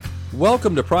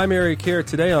Welcome to Primary Care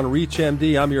Today on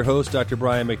ReachMD. I'm your host, Dr.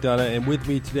 Brian McDonough, and with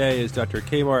me today is Dr.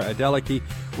 Kamar Adeleke.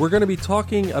 We're going to be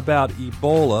talking about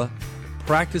Ebola,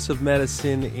 practice of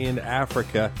medicine in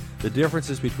Africa, the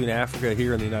differences between Africa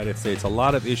here and the United States, a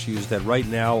lot of issues that right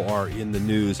now are in the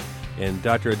news, and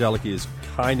Dr. Adeleke is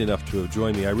kind enough to have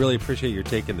joined me. I really appreciate your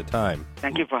taking the time.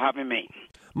 Thank you for having me.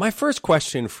 My first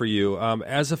question for you,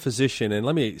 as a physician, and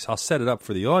I'll set it up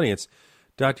for the audience.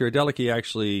 Dr. Adeleke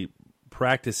actually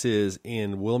practices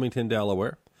in Wilmington,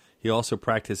 Delaware. He also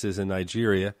practices in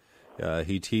Nigeria.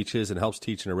 He teaches and helps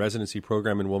teach in a residency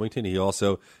program in Wilmington. He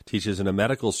also teaches in a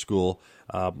medical school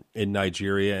in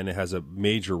Nigeria and has a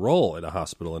major role in a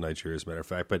hospital in Nigeria, as a matter of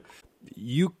fact. But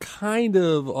you kind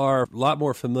of are a lot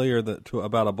more familiar about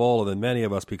Ebola than many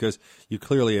of us because you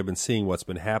clearly have been seeing what's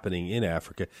been happening in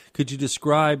Africa. Could you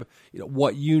describe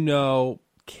what you know,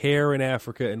 care in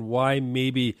Africa, and why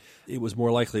maybe it was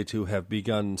more likely to have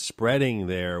begun spreading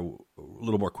there a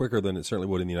little more quicker than it certainly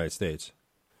would in the United States?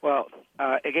 Well,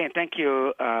 again, thank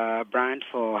you, Brian,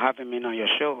 for having me on your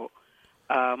show.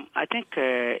 I think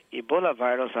Ebola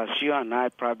virus, as you and I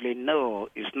probably know,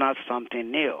 is not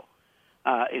something new.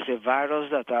 It's a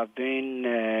virus that have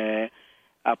been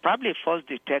probably first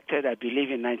detected, I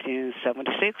believe, in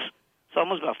 1976, so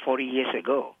almost about 40 years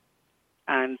ago.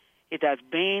 And it has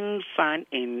been found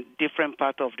in different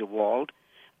parts of the world,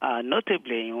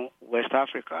 notably in West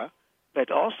Africa,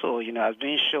 but also, has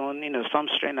been shown, some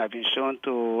strain have been shown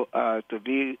to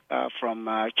be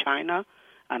from China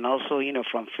and also,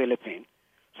 from Philippines.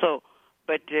 So,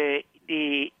 but I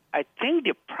think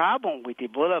the problem with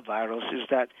Ebola virus is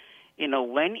that,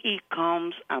 when it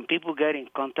comes and people get in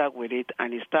contact with it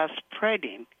and it starts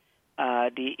spreading,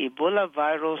 the Ebola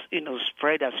virus,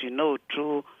 spread, as you know,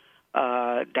 through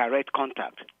direct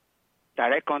contact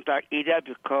either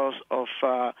because of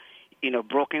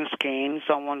broken skin,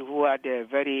 someone who had a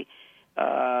very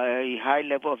high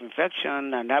level of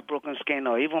infection and that broken skin,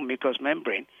 or even mucous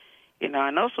membrane,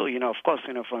 and also of course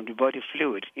from the body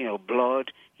fluid,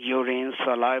 blood, urine,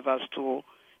 saliva, stool,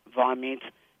 vomit,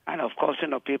 and of course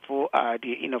people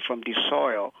from the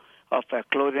soil of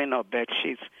clothing or bed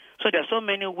sheets. So there's so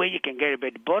many ways you can get it,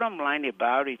 but the bottom line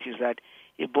about it is that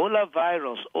Ebola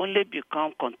virus only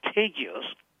become contagious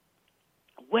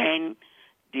when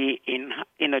the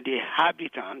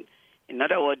habitant, in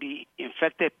other words, the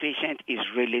infected patient is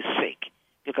really sick,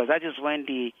 because that is when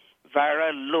the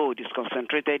viral load is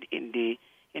concentrated in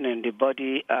the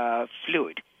body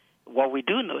fluid. What we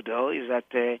do know, though, is that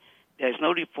there's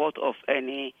no report of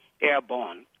any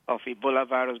airborne of Ebola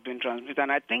virus being transmitted.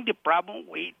 And I think the problem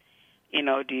with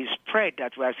the spread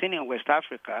that we are seeing in West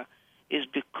Africa is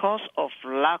because of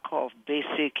lack of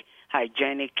basic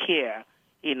hygienic care,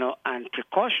 and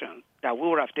precaution that we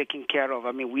would have taken care of.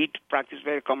 I mean, we practice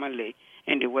very commonly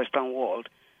in the Western world.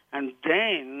 And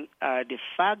then the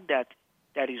fact that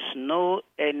there is no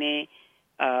any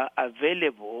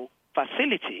available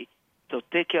facility to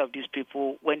take care of these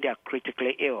people when they are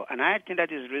critically ill. And I think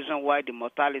that is the reason why the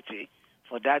mortality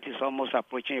for that is almost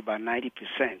approaching about 90%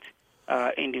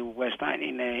 in the Western,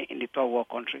 in the third world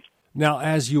countries. Now,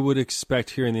 as you would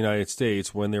expect here in the United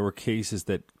States, when there were cases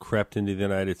that crept into the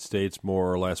United States, more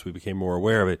or less, we became more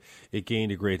aware of it, it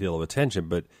gained a great deal of attention.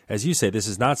 But as you say, this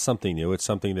is not something new. It's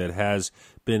something that has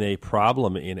been a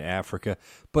problem in Africa.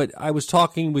 But I was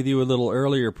talking with you a little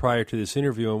earlier prior to this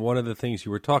interview, and one of the things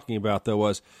you were talking about, though,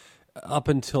 was up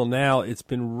until now, it's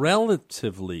been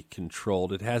relatively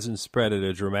controlled. It hasn't spread at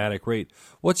a dramatic rate.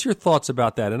 What's your thoughts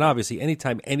about that? And obviously,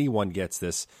 anytime anyone gets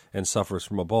this and suffers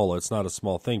from Ebola, it's not a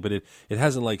small thing, but it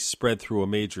hasn't spread through a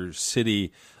major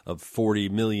city of 40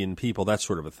 million people, that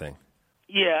sort of a thing.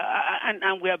 Yeah,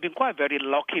 and we have been quite very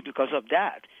lucky because of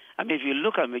that. I mean, if you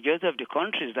look at majority of the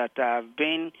countries that have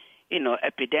been,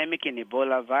 epidemic in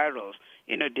Ebola virus,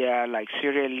 they are like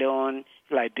Sierra Leone,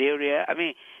 Liberia. I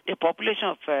mean, the population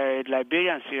of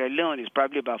Liberia and Sierra Leone is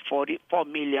probably about 44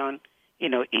 million,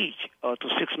 each, or to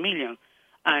 6 million.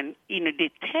 And,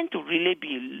 they tend to really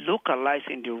be localized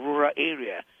in the rural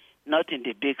area, not in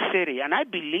the big city. And I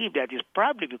believe that is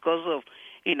probably because of,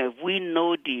 we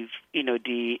know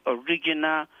the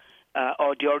original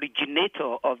or the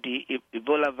originator of the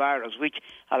Ebola virus, which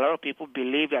a lot of people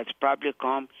believe has probably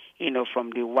come, from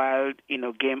the wild,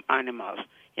 game animals,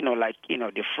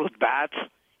 the fruit bats,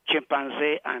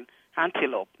 chimpanzee, and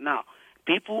antelope. Now,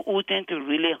 people who tend to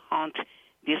really hunt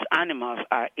these animals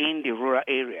are in the rural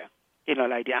area,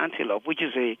 like the antelope, which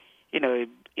is a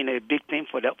big thing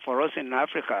for us in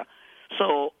Africa.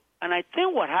 So, and I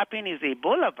think what happened is the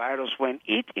Ebola virus, when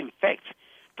it infects,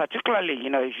 particularly,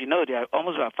 if there are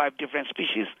almost about 5 different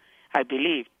species, I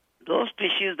believe. Those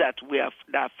species that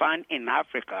are found in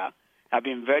Africa have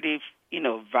been very,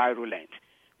 virulent.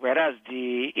 Whereas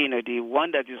the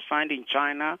one that is found in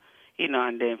China,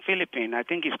 and the Philippines, I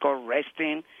think it's called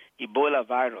resting Ebola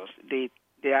virus. They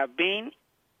have been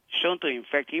shown to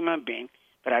infect human beings,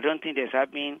 but I don't think there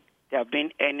have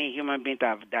been any human beings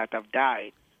that have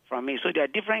died from it. So there are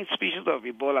different species of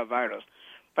Ebola virus.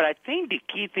 But I think the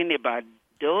key thing about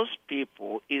those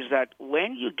people is that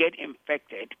when you get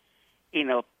infected,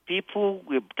 people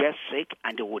will get sick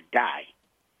and they will die.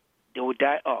 They will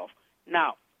die off.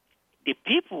 Now, the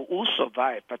people who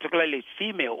survive, particularly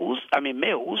male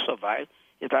who survive,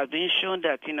 it has been shown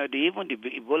that, even the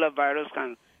Ebola virus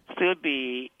can still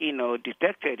be,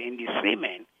 detected in the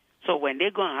semen. So when they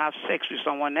go and have sex with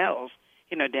someone else,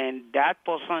 then that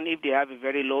person, if they have a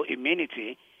very low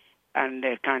immunity, and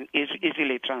they can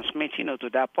easily transmit, to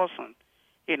that person.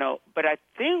 But I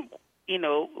think,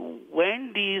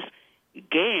 when these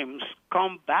games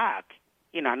come back,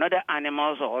 another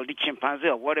animals or the chimpanzee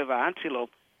or whatever, antelope,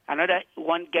 another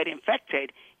one get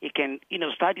infected, it can,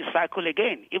 start the cycle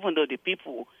again, even though the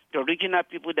original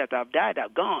people that have died are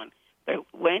gone. But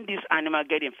when this animal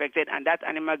get infected and that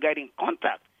animal get in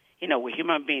contact, with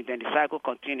human beings, then the cycle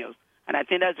continues. And I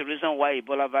think that's the reason why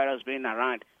Ebola virus has been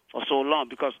around for so long,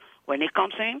 because when it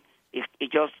comes in,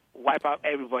 it just wipe out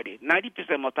everybody.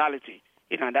 90% mortality,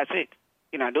 and that's it.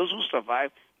 Those who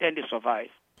survive, then they survive.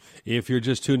 If you're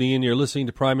just tuning in, you're listening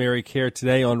to Primary Care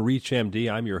Today on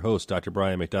ReachMD. I'm your host, Dr.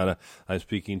 Brian McDonough. I'm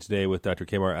speaking today with Dr.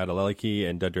 Kamar Adeleke,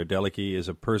 and Dr. Adeleke is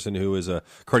a person who is a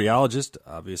cardiologist,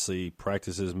 obviously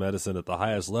practices medicine at the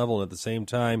highest level, and at the same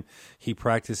time, he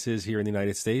practices here in the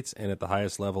United States and at the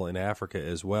highest level in Africa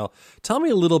as well. Tell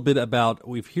me a little bit about,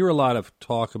 we hear a lot of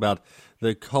talk about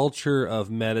the culture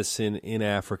of medicine in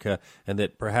Africa, and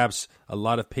that perhaps a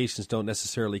lot of patients don't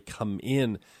necessarily come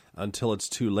in until it's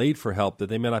too late for help, that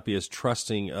they may not be as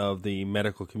trusting of the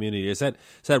medical community. Is that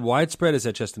widespread? Is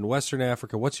that just in Western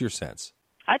Africa? What's your sense?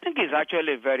 I think it's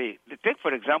actually take,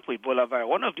 for example, Ebola virus.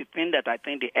 One of the things that I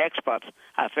think the experts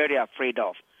are very afraid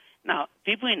of. Now,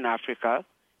 people in Africa,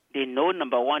 they know,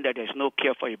 number one, that there's no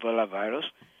cure for Ebola virus.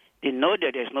 They know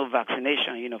that there's no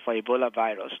vaccination, for Ebola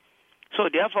virus. So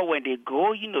therefore, when they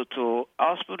go, to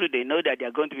hospital, they know that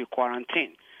they're going to be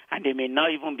quarantined, and they may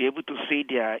not even be able to see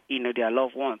their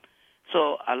loved one.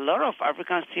 So a lot of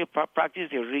Africans still practice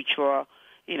the ritual,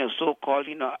 so-called,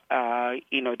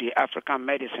 the African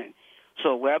medicine.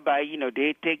 So whereby,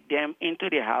 they take them into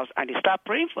the house and they start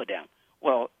praying for them.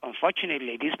 Well,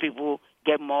 unfortunately, these people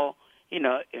get more,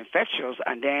 infectious,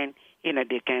 and then,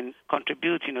 they can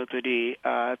contribute, to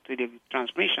the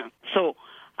transmission. So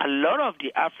a lot of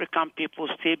the African people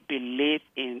still believe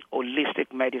in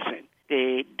holistic medicine.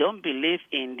 They don't believe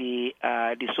in the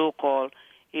so-called,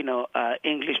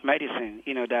 English medicine,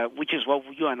 which is what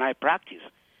you and I practice.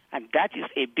 And that is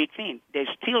a big thing. There's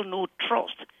still no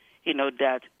trust,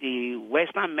 that the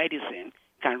Western medicine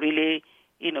can really,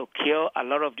 cure a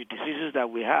lot of the diseases that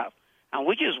we have. And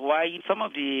which is why some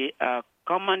of the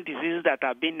common diseases that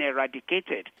have been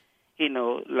eradicated,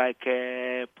 like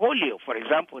polio, for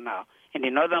example, now, in the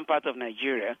northern part of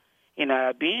Nigeria,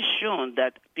 being shown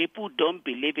that people don't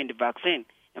believe in the vaccine.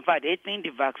 In fact, they think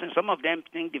the vaccine, some of them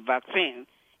think the vaccine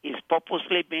is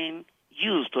purposely being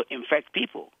used to infect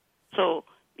people. So,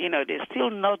 there's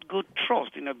still not good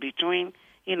trust, between,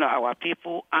 our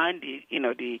people and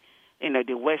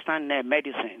the Western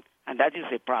medicine, and that is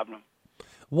a problem.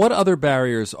 What other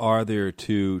barriers are there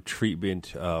to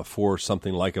treatment for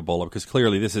something like Ebola? Because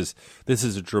clearly this is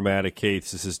a dramatic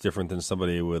case. This is different than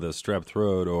somebody with a strep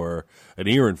throat or an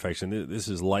ear infection. This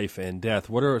is life and death.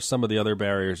 What are some of the other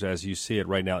barriers as you see it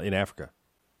right now in Africa?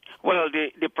 Well,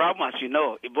 the problem, as you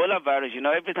know, Ebola virus,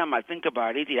 every time I think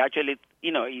about it, it actually,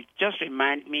 it just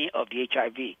reminds me of the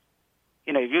HIV.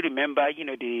 If you remember,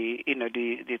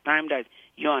 the time that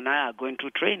you and I are going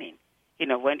through training,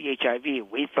 when the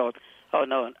HIV, we thought, oh,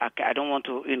 no, I don't want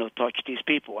to, touch these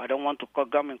people. I don't want to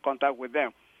come in contact with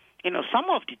them. Some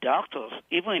of the doctors,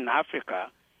 even in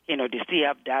Africa, they still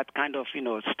have that kind of,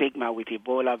 stigma with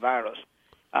Ebola virus,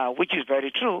 which is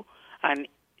very true. And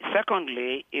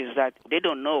secondly is that they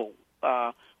don't know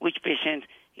which patient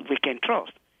we can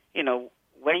trust.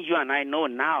 When you and I know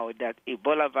now that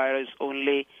Ebola virus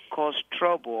only cause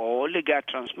trouble or only get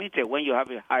transmitted when you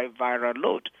have a high viral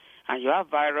load, and you have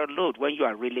viral load when you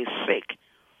are really sick.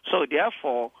 So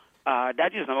therefore,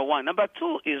 that is number one. Number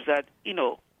two is that,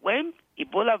 when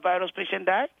Ebola virus patients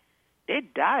die, they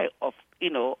die of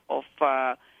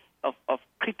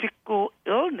critical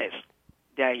illness.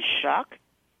 They are in shock,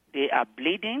 they are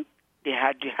bleeding, they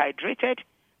are dehydrated,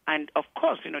 and of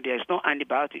course, there is no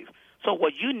antibiotics. So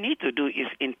what you need to do is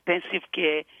intensive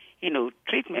care,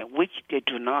 treatment, which they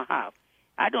do not have.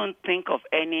 I don't think of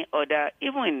any other,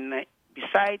 even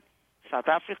beside South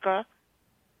Africa,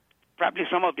 probably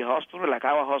some of the hospitals, like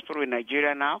our hospital in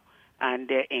Nigeria now, and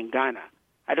in Ghana.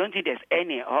 I don't think there's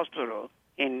any hospital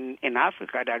in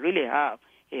Africa that really have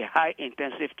a high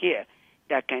intensive care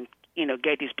that can,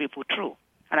 get these people through.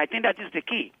 And I think that is the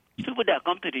key. People that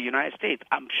come to the United States,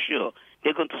 I'm sure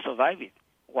they're going to survive it.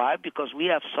 Why? Because we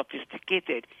have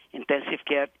sophisticated intensive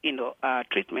care,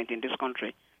 treatment in this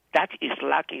country. That is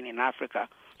lacking in Africa.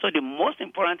 So the most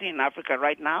important thing in Africa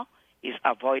right now is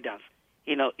avoidance.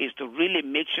 Is to really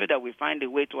make sure that we find a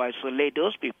way to isolate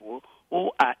those people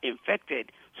who are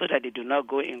infected so that they do not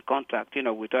go in contact,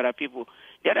 with other people.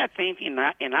 The other thing in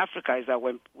Africa is that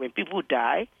when people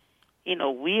die,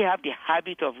 we have the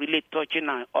habit of really touching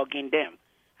and hugging them.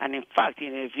 And in fact,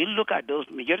 if you look at those,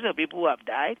 majority of people who have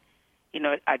died,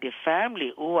 are the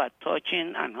family who are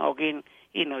touching and hugging,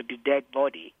 the dead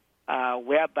body,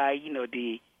 whereby,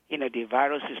 the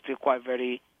virus is still quite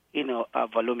very,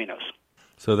 voluminous.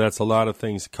 So that's a lot of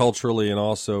things culturally and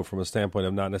also from a standpoint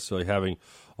of not necessarily having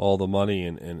all the money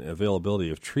and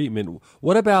availability of treatment.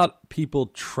 What about people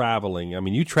traveling? I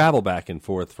mean, you travel back and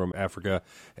forth from Africa,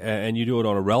 and you do it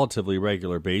on a relatively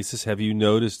regular basis. Have you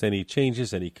noticed any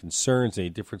changes, any concerns, any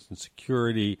difference in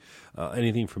security,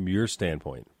 anything from your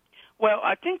standpoint? Well,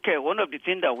 I think one of the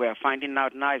things that we're finding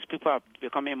out now is people are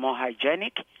becoming more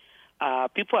hygienic.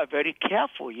 People are very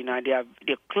careful,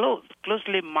 they're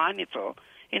closely monitor,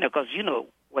 because,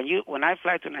 when I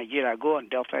fly to Nigeria, I go on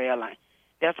Delta Airline.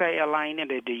 Delta Airline,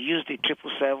 they use the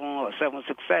 777 or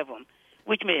 767,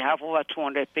 which may have over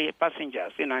 200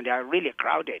 passengers, and they are really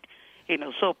crowded.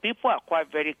 So people are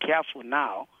quite very careful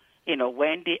now,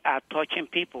 when they are touching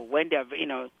people, when they are,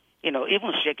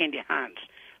 even shaking their hands.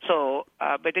 So,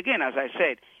 but again, as I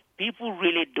said, people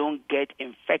really don't get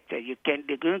infected.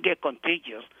 They don't get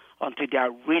contagious until they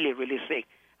are really, really sick.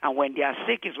 And when they are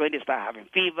sick is when they start having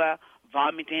fever,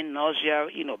 vomiting, nausea,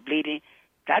 bleeding.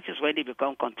 That is when they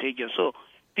become contagious. So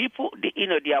people,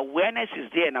 the awareness is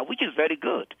there now, which is very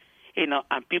good.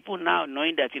 And people now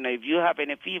knowing that, if you have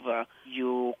any fever,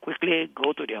 you quickly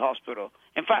go to the hospital.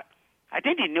 In fact, I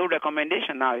think the new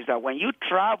recommendation now is that when you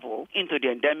travel into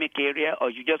the endemic area or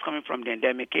you're just coming from the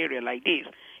endemic area like this,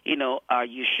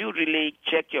 you should really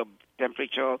check your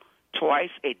temperature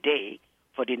twice a day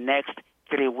for the next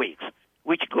 3 weeks,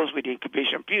 which goes with the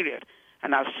incubation period.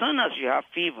 And as soon as you have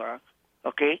fever,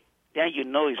 okay, then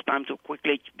it's time to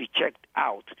quickly be checked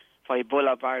out for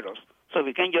Ebola virus. So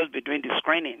we can't just be doing the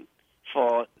screening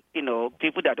for,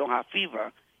 people that don't have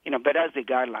fever, but that's the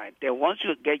guideline. Then once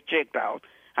you get checked out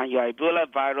and you're Ebola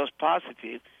virus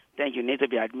positive, then you need to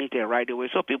be admitted right away.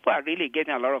 So people are really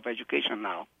getting a lot of education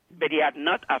now. But it had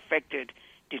not affected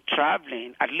the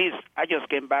traveling. At least I just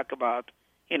came back about,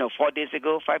 5 days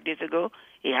ago.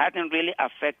 It hadn't really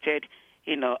affected,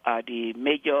 the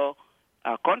major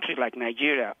countries like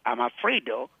Nigeria. I'm afraid,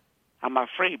 though.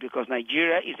 Because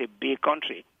Nigeria is a big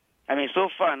country. I mean, so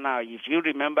far now, if you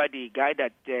remember the guy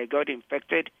that got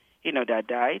infected, that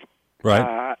died,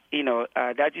 right?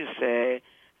 That is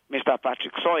Mr.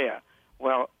 Patrick Sawyer.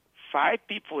 Well, 5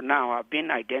 people now have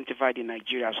been identified in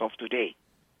Nigeria as of today.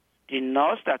 The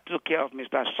nurse that took care of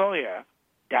Mr. Sawyer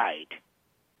died.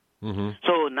 Mm-hmm.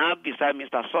 So now, beside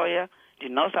Mr. Sawyer, the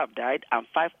nurse have died, and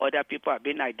 5 other people have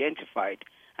been identified,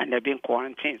 and they've been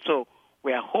quarantined. So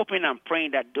we are hoping and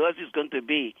praying that those is going to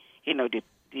be, that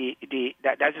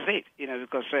is it,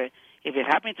 because if it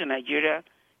happens to Nigeria,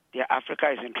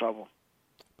 Africa is in trouble.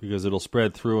 Because it'll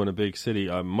spread through in a big city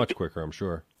much quicker, I'm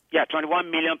sure. Yeah, 21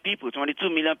 million people, 22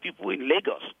 million people in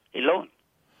Lagos alone.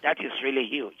 That is really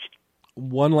huge.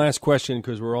 One last question,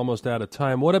 because we're almost out of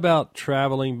time. What about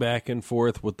traveling back and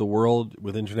forth with the world,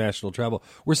 with international travel?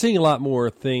 We're seeing a lot more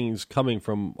things coming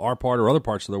from our part or other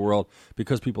parts of the world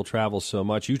because people travel so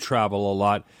much. You travel a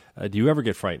lot. Do you ever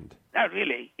get frightened? Not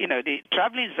really. The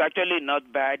traveling is actually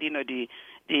not bad.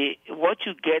 The what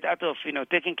you get out of,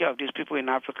 taking care of these people in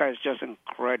Africa is just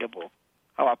incredible.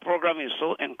 Our program is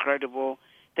so incredible.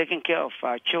 Taking care of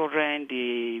children,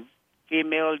 the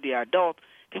female, the adult,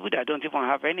 people that don't even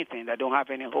have anything, that don't have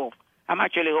any hope. I'm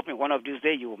actually hoping one of these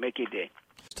days you will make it there.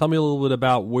 Tell me a little bit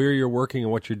about where you're working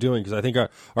and what you're doing, because I think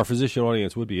our physician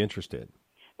audience would be interested.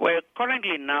 Well,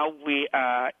 currently now we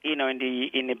are,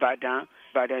 in Ibadan.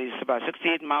 Ibadan is about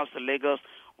 68 miles to Lagos.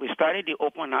 We started the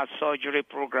open heart surgery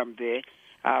program there.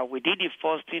 We did the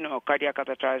first, cardiac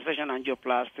catheterization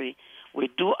angioplasty. We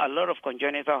do a lot of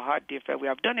congenital heart defect. We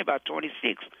have done about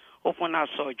 26 open heart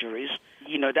surgeries.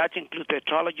 That includes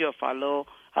tetralogy of Fallot,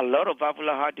 a lot of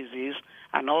valvular heart disease,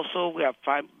 and also we are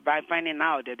finding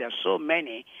out that there are so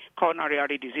many coronary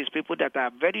artery disease people that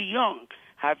are very young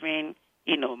having,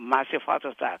 massive heart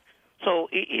attack. So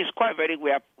it's quite very.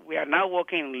 We are now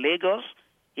working in Lagos,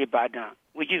 Ibadan,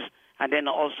 and then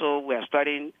also we are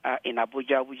studying in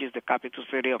Abuja, which is the capital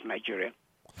city of Nigeria.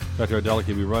 Dr.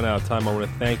 Adeleke, we run out of time. I want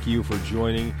to thank you for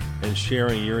joining and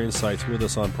sharing your insights with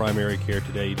us on primary care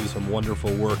today. You do some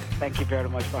wonderful work. Thank you very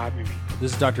much for having me.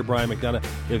 This is Dr. Brian McDonough.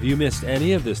 If you missed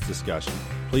any of this discussion,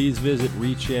 please visit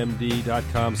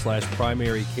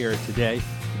reachmd.com/primary care today.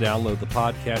 Download the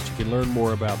podcast. You can learn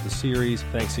more about the series.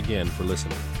 Thanks again for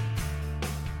listening.